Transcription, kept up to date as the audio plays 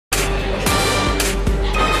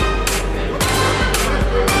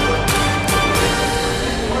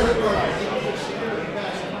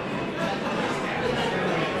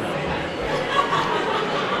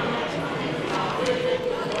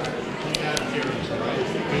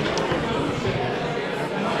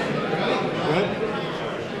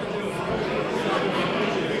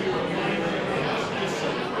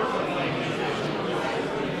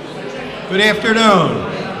Good afternoon.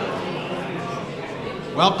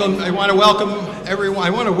 Welcome. I want to welcome everyone. I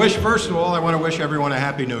want to wish, first of all, I want to wish everyone a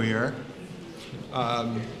Happy New Year.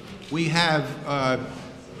 We have,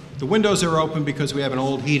 the windows are open because we have an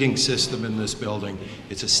old heating system in this building.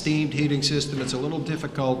 It's a steamed heating system. It's a little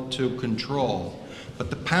difficult to control.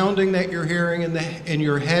 But the pounding that you're hearing in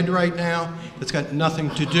your head right now, it's got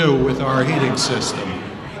nothing to do with our heating system.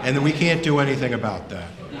 And we can't do anything about that.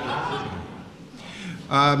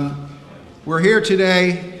 We're here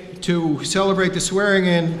today to celebrate the swearing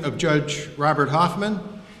in of Judge Robert Hoffman,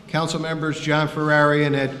 Council members John Ferrari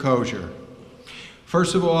and Ed Kosher.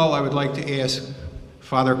 First of all, I would like to ask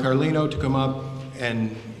Father Carlino to come up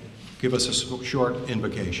and give us a short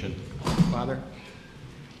invocation. Father?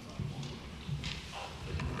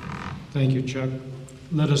 Thank you, Chuck.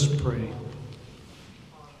 Let us pray.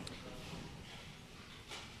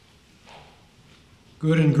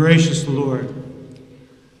 Good and gracious Lord,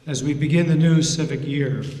 as we begin the new civic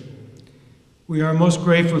year, we are most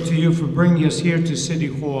grateful to you for bringing us here to City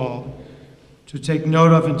Hall to take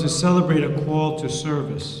note of and to celebrate a call to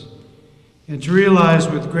service, and to realize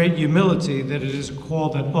with great humility that it is a call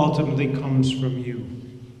that ultimately comes from you.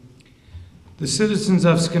 The citizens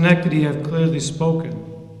of Schenectady have clearly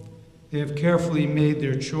spoken. They have carefully made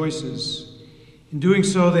their choices. In doing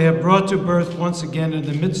so, they have brought to birth once again in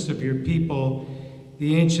the midst of your people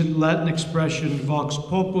the ancient Latin expression, vox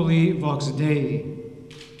populi, vox Dei.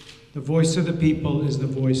 The voice of the people is the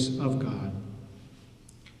voice of God.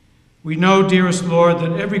 We know, dearest Lord,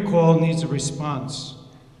 that every call needs a response.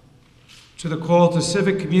 To the call to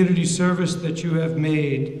civic community service that you have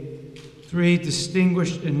made, 3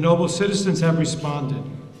 distinguished and noble citizens have responded: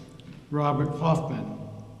 Robert Hoffman,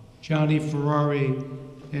 Johnny Ferrari,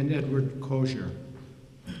 and Edward Kosher.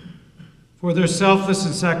 For their selfless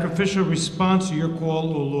and sacrificial response to your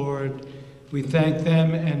call, O Lord, we thank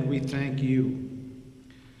them and we thank you.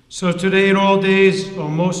 So today and all days, O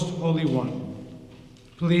most holy one,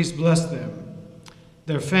 please bless them,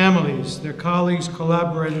 their families, their colleagues,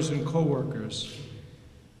 collaborators, and co-workers.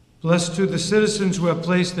 Bless to the citizens who have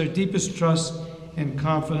placed their deepest trust and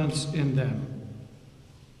confidence in them.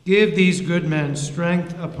 Give these good men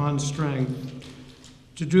strength upon strength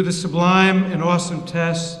to do the sublime and awesome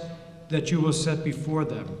tasks that you will set before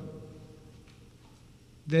them.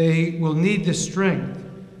 They will need this strength,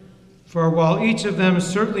 for while each of them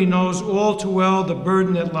certainly knows all too well the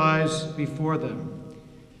burden that lies before them,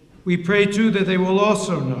 we pray too that they will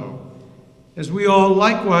also know, as we all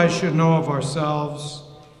likewise should know of ourselves,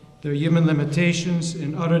 their human limitations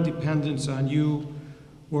and utter dependence on you,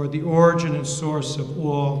 who are the origin and source of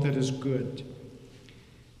all that is good.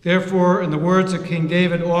 Therefore, in the words of King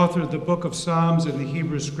David, author of the book of Psalms and the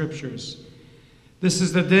Hebrew Scriptures, this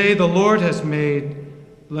is the day the Lord has made.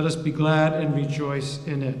 Let us be glad and rejoice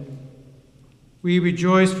in it. We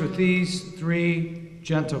rejoice for these 3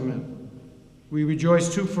 gentlemen. We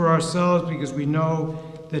rejoice too for ourselves because we know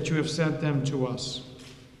that you have sent them to us.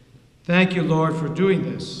 Thank you, Lord, for doing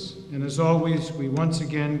this. And as always, we once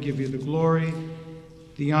again give you the glory,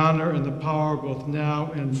 the honor, and the power both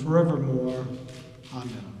now and forevermore.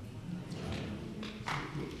 Amen.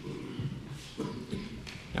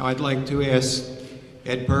 Now I'd like to ask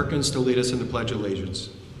Ed Perkins to lead us in the Pledge of Allegiance.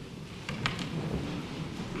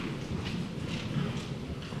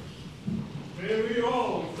 May we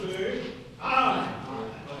all say, I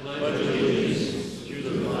pledge allegiance to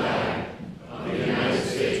the flag of the United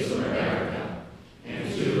States of America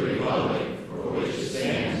and to the republic for which it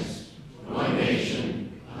stands, one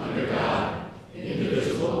nation, under God,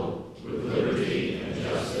 indivisible, with liberty and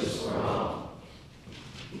justice for all.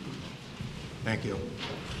 Thank you.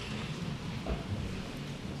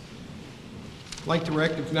 I'd like to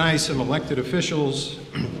recognize some elected officials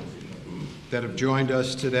that have joined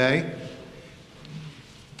us today.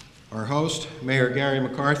 Our host, Mayor Gary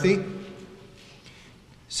McCarthy,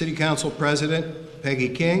 City Council President Peggy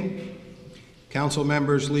King, Council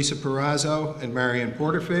members Lisa Perazzo and Marion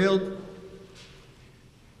Porterfield,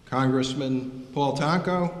 Congressman Paul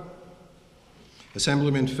Tonko,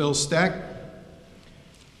 Assemblyman Phil Steck,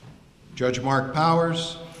 Judge Mark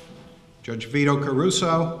Powers, Judge Vito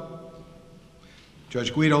Caruso,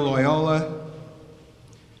 Judge Guido Loyola,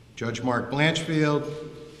 Judge Mark Blanchfield,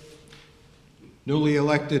 newly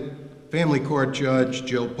elected Family Court Judge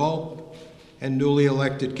Jill Polk, and newly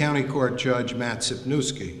elected County Court Judge Matt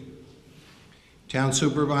Sipnewski. Town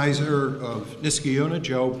Supervisor of Niskayuna,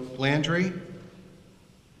 Joe Landry,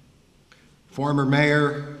 former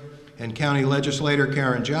Mayor and County Legislator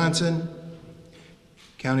Karen Johnson,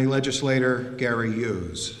 County Legislator Gary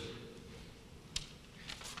Hughes.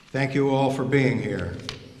 Thank you all for being here.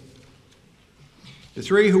 The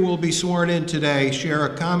three who will be sworn in today share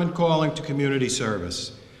a common calling to community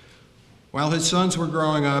service. While his sons were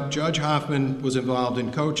growing up, Judge Hoffman was involved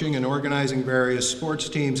in coaching and organizing various sports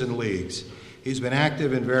teams and leagues. He's been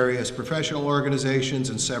active in various professional organizations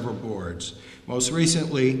and several boards. Most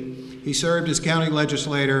recently, he served as county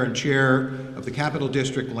legislator and chair of the Capital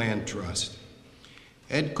District Land Trust.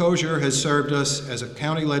 Ed Kosher has served us as a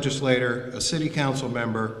county legislator, a city council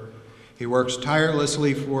member. He works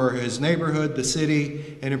tirelessly for his neighborhood, the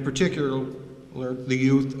city, and in particular, the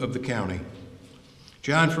youth of the county.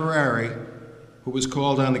 John Ferrari, who was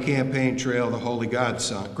called on the campaign trail the Holy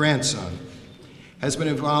Grandson, has been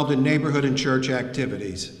involved in neighborhood and church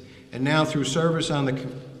activities, and now through service on the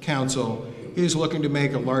council, he is looking to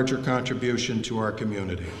make a larger contribution to our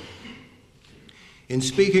community. In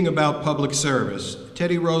speaking about public service,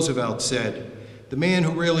 Teddy Roosevelt said, "The man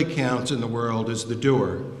who really counts in the world is the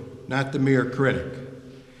doer, not the mere critic.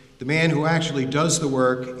 The man who actually does the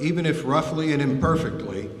work, even if roughly and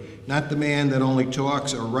imperfectly, not the man that only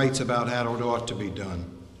talks or writes about how it ought to be done."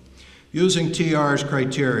 Using TR's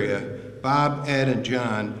criteria, Bob, Ed, and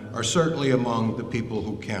John are certainly among the people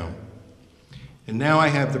who count. And now I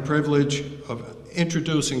have the privilege of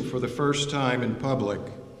introducing for the first time in public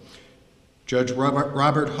Judge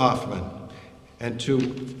Robert Hoffman, and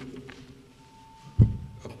to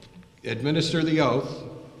administer the oath,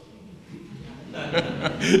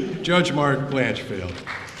 Judge Mark Blanchfield.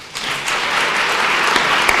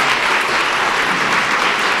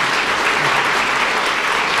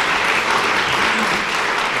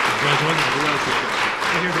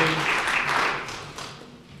 Here, baby.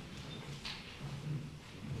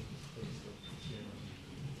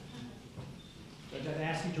 Judge, I'd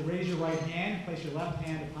ask you to raise your right hand, place your left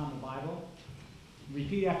hand upon the Bible.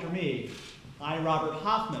 Repeat after me. I, Robert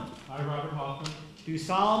Hoffman, I, Robert Hoffman, do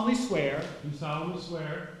solemnly swear do solemnly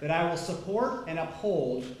swear that I will support and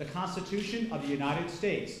uphold the Constitution of the United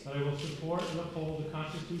States, that I will support and uphold the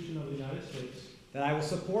Constitution of the United States, that I will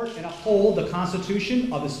support and uphold the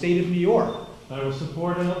Constitution of the State of New York, that I will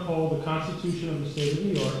support and uphold the Constitution of the State of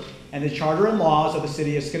New York, and the Charter and laws of the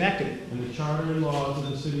City of Schenectady, and the Charter and laws of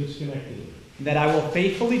the City of Schenectady, and that I will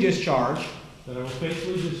faithfully discharge that I will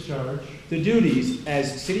faithfully discharge the duties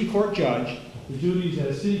as City Court Judge the duties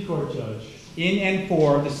as City Court Judge in and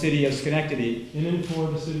for the City of Schenectady, in and for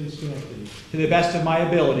the City of Schenectady, to the best of my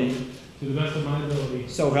ability, to the best of my ability,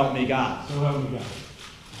 so help me God. so help me God.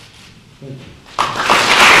 Thank you.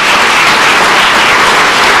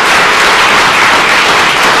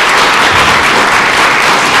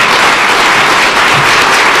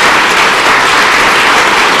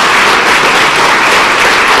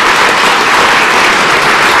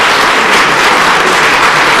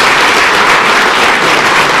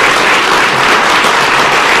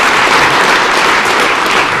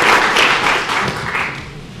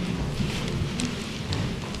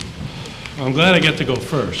 I'm glad I get to go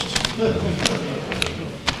first.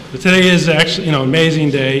 But today is actually, an amazing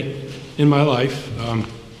day in my life.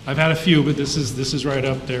 I've had a few, but this is right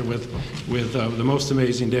up there with the most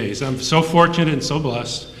amazing days. I'm so fortunate and so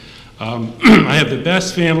blessed. I have the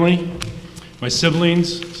best family. My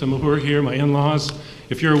siblings, some who are here, my in-laws.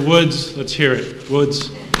 If you're Woods, let's hear it. Woods.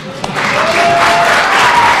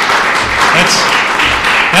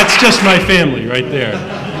 That's just my family right there.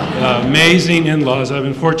 Amazing in-laws. I've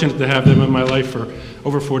been fortunate to have them in my life for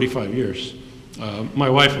over 45 years. My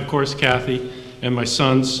wife, of course, Kathy, and my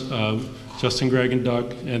sons, Justin, Greg, and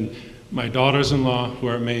Doug, and my daughters-in-law, who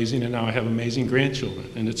are amazing, and now I have amazing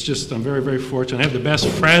grandchildren. And it's just, I'm very, very fortunate. I have the best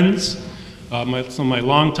friends. Some of my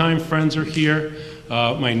longtime friends are here.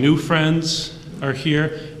 My new friends are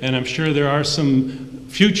here, and I'm sure there are some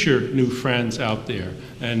future new friends out there.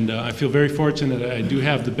 And I feel very fortunate that I do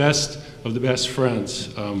have the best of the best friends.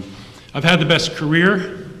 I've had the best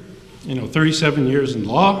career, 37 years in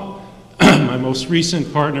law. My most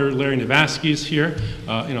recent partner, Larry Navasky, is here.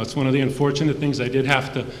 It's one of the unfortunate things. I did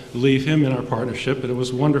have to leave him in our partnership, but it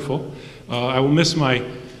was wonderful. I will miss my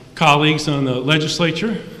colleagues on the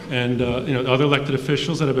legislature and other elected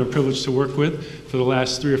officials that I've been privileged to work with for the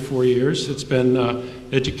last 3 or 4 years. It's been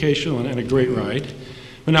educational and a great ride.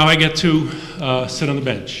 But now I get to sit on the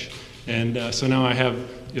bench. And so now I have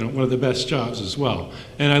one of the best jobs as well.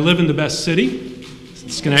 And I live in the best city,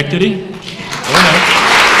 Schenectady.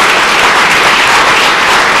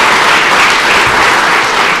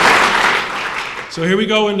 So here we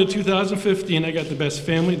go into 2015. I got the best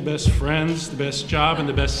family, the best friends, the best job, and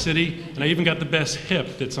the best city. And I even got the best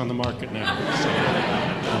hip that's on the market now.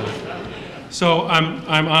 So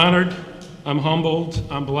I'm honored, I'm humbled,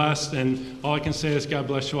 I'm blessed, and all I can say is God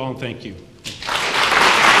bless you all and thank you.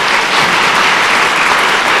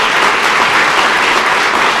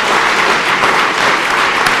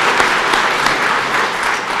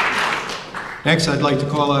 Next, I'd like to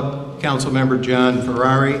call up Councilmember John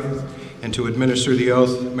Ferrari and to administer the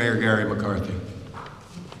oath, Mayor Gary McCarthy.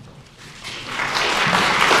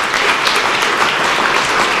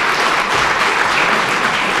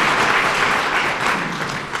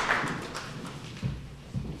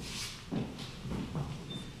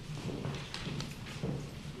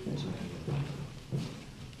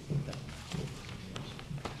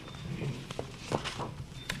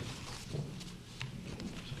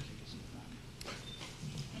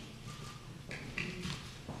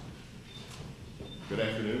 Good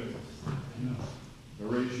afternoon. Now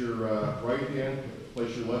raise your right hand,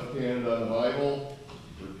 place your left hand on the Bible,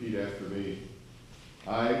 repeat after me.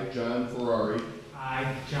 I, John Ferrari,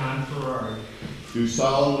 I, John Ferrari, do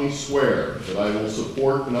solemnly swear that I will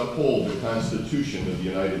support and uphold the Constitution of the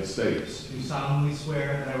United States, do solemnly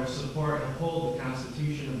swear that I will support and uphold the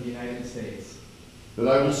Constitution of the United States, that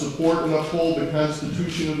I will support and uphold the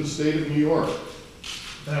Constitution of the State of New York,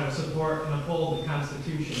 that I will support and uphold the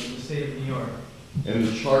Constitution of the State of New York, and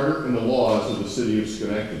the Charter and the laws of the City of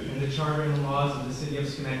Schenectady, and the Charter and the laws of the City of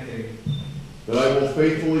Schenectady, that I will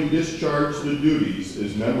faithfully discharge the duties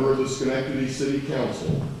as member of the Schenectady City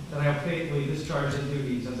Council that I will faithfully discharge the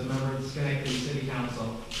duties as a member of the Schenectady City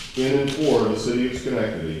Council in and for the City of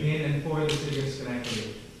Schenectady, in and for the City of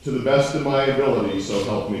Schenectady, to the best of my ability, so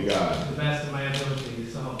help me God. to the best of my ability,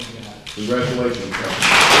 so help me God. Congratulations,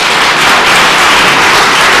 Councilman.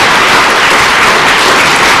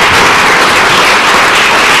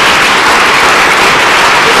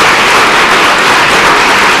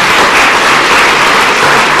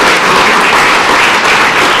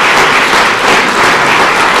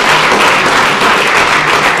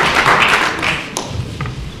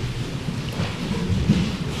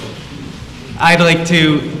 I'd like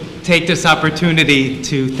to take this opportunity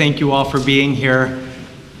to thank you all for being here.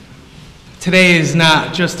 Today is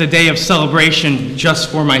not just a day of celebration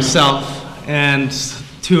just for myself and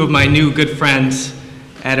two of my new good friends,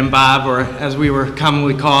 Ed and Bob, or as we were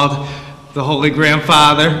commonly called, the Holy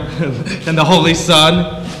Grandfather and the Holy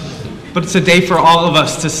Son, but it's a day for all of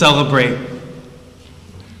us to celebrate.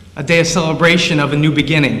 A day of celebration of a new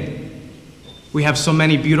beginning. We have so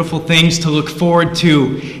many beautiful things to look forward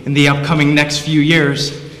to in the upcoming next few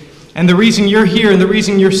years. And the reason you're here and the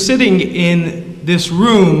reason you're sitting in this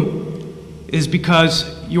room is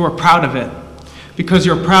because you are proud of it. Because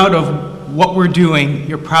you're proud of what we're doing,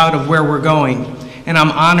 you're proud of where we're going. And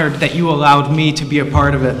I'm honored that you allowed me to be a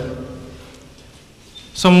part of it.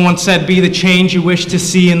 Someone once said, be the change you wish to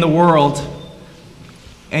see in the world.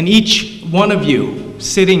 And each one of you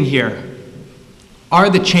sitting here are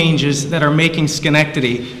the changes that are making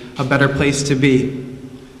Schenectady a better place to be.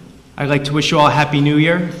 I'd like to wish you all a Happy New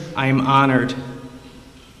Year. I am honored.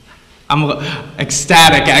 I'm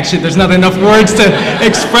ecstatic, actually. There's not enough words to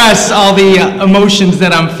express all the emotions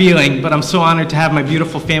that I'm feeling, but I'm so honored to have my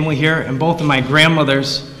beautiful family here and both of my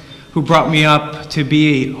grandmothers who brought me up to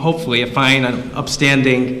be, hopefully, a fine and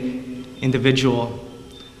upstanding individual.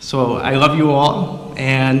 So I love you all,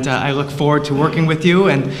 and I look forward to working with you,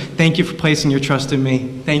 and thank you for placing your trust in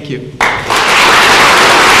me. Thank you.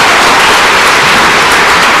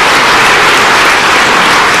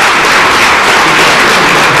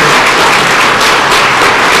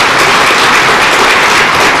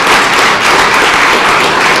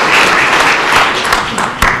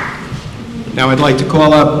 Now I'd like to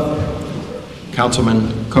call up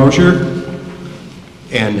Councilman Kosher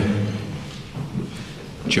and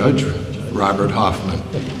Judge Robert Hoffman.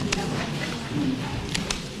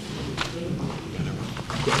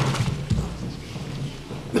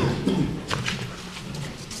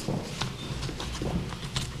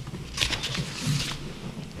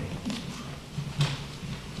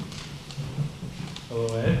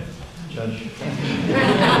 Hello, Ed. Judge.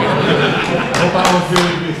 I hope I won't feel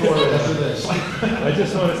you before after this. I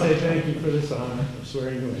just want to say thank you for this honor of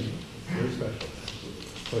swearing you in. Very special.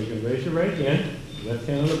 So you can raise your right hand, left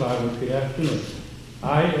hand on the Bible, repeat after me.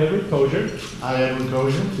 I, Edward Kosher, I, Edward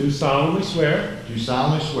Kosher, do solemnly swear do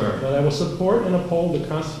solemnly swear that I will support and uphold the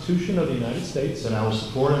Constitution of the United States, that I will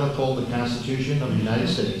support and uphold the Constitution of the United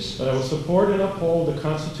States, that I will support and uphold the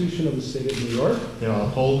Constitution of the State of New York, that I will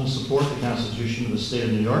uphold and support the Constitution of the State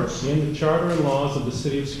of New York, and the Charter and laws of the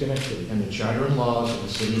City of Schenectady, and the Charter and laws of the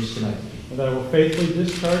City of Schenectady, and that I will faithfully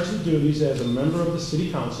discharge the duties as a member of the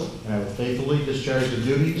City Council and I will faithfully discharge the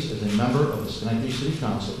duties as a member of the Schenectady City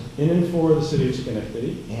Council in and for the City of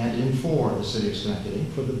Schenectady, and in for the City of Schenectady,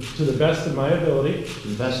 to the best of my ability, to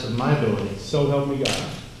the best of my ability, so help me God.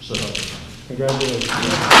 so help me God. Congratulations.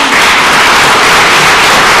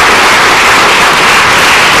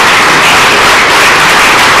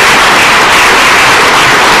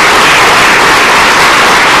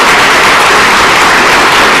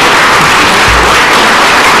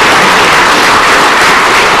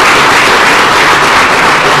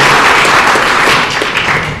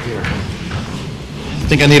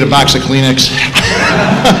 think I need a box of Kleenex.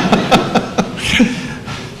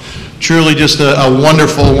 Truly just a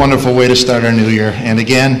wonderful, wonderful way to start our new year. And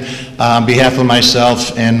again, on behalf of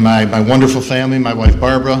myself and my wonderful family, my wife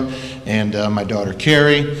Barbara, and my daughter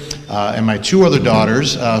Carrie, and my two other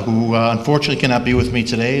daughters who unfortunately cannot be with me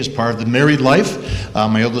today as part of the married life.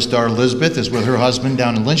 My oldest daughter Elizabeth is with her husband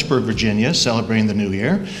down in Lynchburg, Virginia, celebrating the new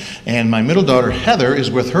year. And my middle daughter Heather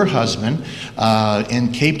is with her husband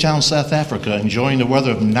in Cape Town, South Africa, enjoying the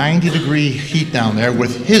weather of 90-degree heat down there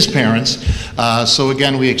with his parents. So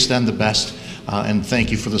again, we extend the best. And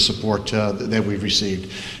thank you for the support that we've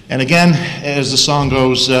received. And again, as the song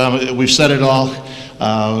goes, we've said it all.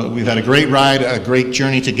 We've had a great ride, a great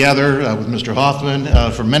journey together with Mr. Hoffman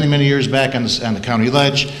for many, many years back on the county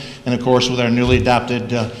ledge, and of course with our newly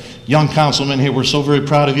adopted young councilman here. We're so very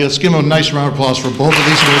proud of you. Let's give him a nice round of applause for both of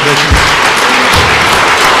these new additions.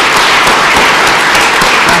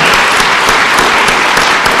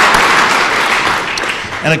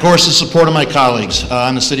 And of course, the support of my colleagues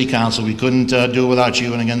on the City Council. We couldn't do it without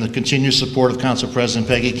you. And again, the continued support of Council President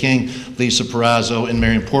Peggy King, Lisa Perazzo, and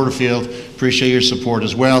Marion Porterfield. Appreciate your support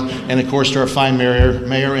as well. And of course, to our fine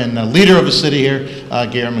mayor and leader of the city here,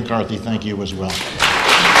 Gary McCarthy. Thank you as well.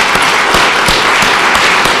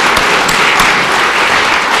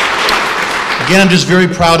 Again, I'm just very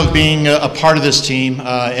proud of being a part of this team.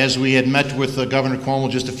 As we had met with Governor Cuomo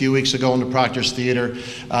just a few weeks ago in the Proctor's Theater,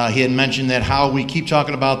 he had mentioned that how we keep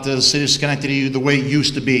talking about the city of Schenectady the way it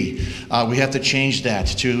used to be. We have to change that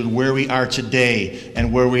to where we are today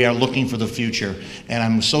and where we are looking for the future. And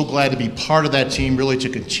I'm so glad to be part of that team, really to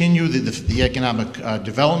continue the economic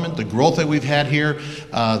development, the growth that we've had here,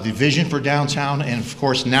 the vision for downtown, and of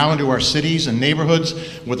course now into our cities and neighborhoods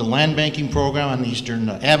with the land banking program on the Eastern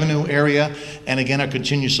Avenue area. And again, our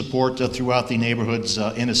continued support throughout the neighborhoods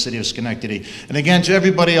in the city of Schenectady. And again, to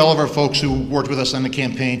everybody, all of our folks who worked with us on the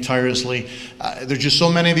campaign tirelessly, there's just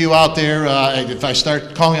so many of you out there. If I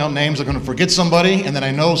start calling out names, I'm going to forget somebody, and then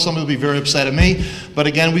I know somebody will be very upset at me. But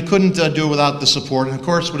again, we couldn't do it without the support, and of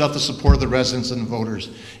course, without the support of the residents and voters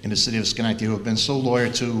in the city of Schenectady who have been so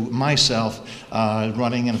loyal to myself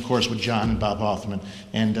running, and of course, with John and Bob Hoffman.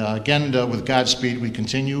 And again, with Godspeed, we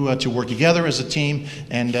continue to work together as a team,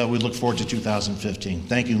 and we look forward to 2015.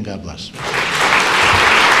 Thank you, and God bless.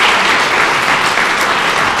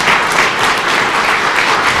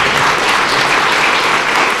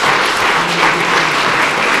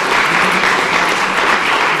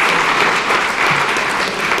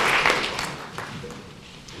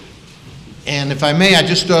 And if I may, I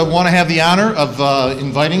just want to have the honor of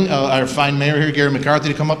inviting our fine mayor here, Gary McCarthy,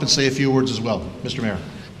 to come up and say a few words as well. Mr. Mayor.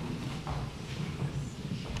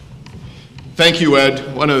 Thank you, Ed.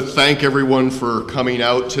 I want to thank everyone for coming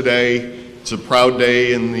out today. It's a proud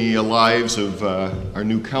day in the lives of our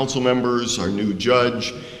new council members, our new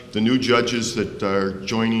judge, the new judges that are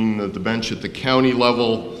joining the bench at the county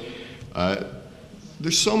level.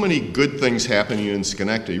 There's so many good things happening in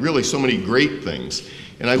Schenectady, really so many great things.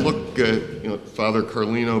 And I look at Father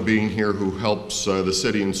Carlino being here, who helps the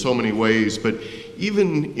city in so many ways, but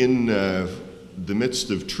even in the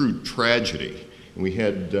midst of true tragedy, and we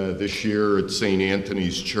had this year at St.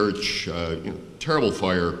 Anthony's Church, terrible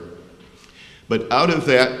fire. But out of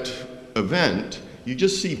that event, you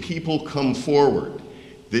just see people come forward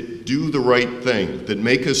that do the right thing, that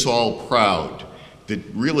make us all proud, that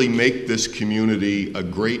really make this community a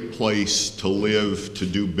great place to live, to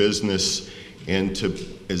do business, and to,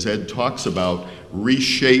 as Ed talks about,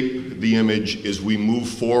 reshape the image as we move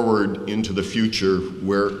forward into the future,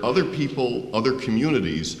 where other people, other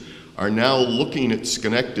communities are now looking at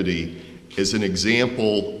Schenectady as an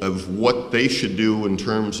example of what they should do in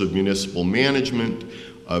terms of municipal management,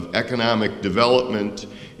 of economic development,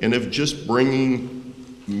 and of just bringing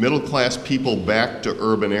middle-class people back to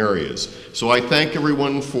urban areas. So I thank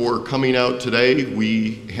everyone for coming out today.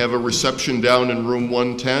 We have a reception down in room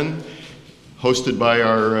 110, hosted by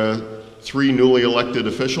our 3 newly elected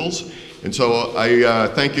officials. And so I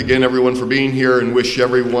thank again everyone for being here and wish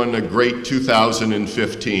everyone a great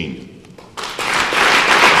 2015.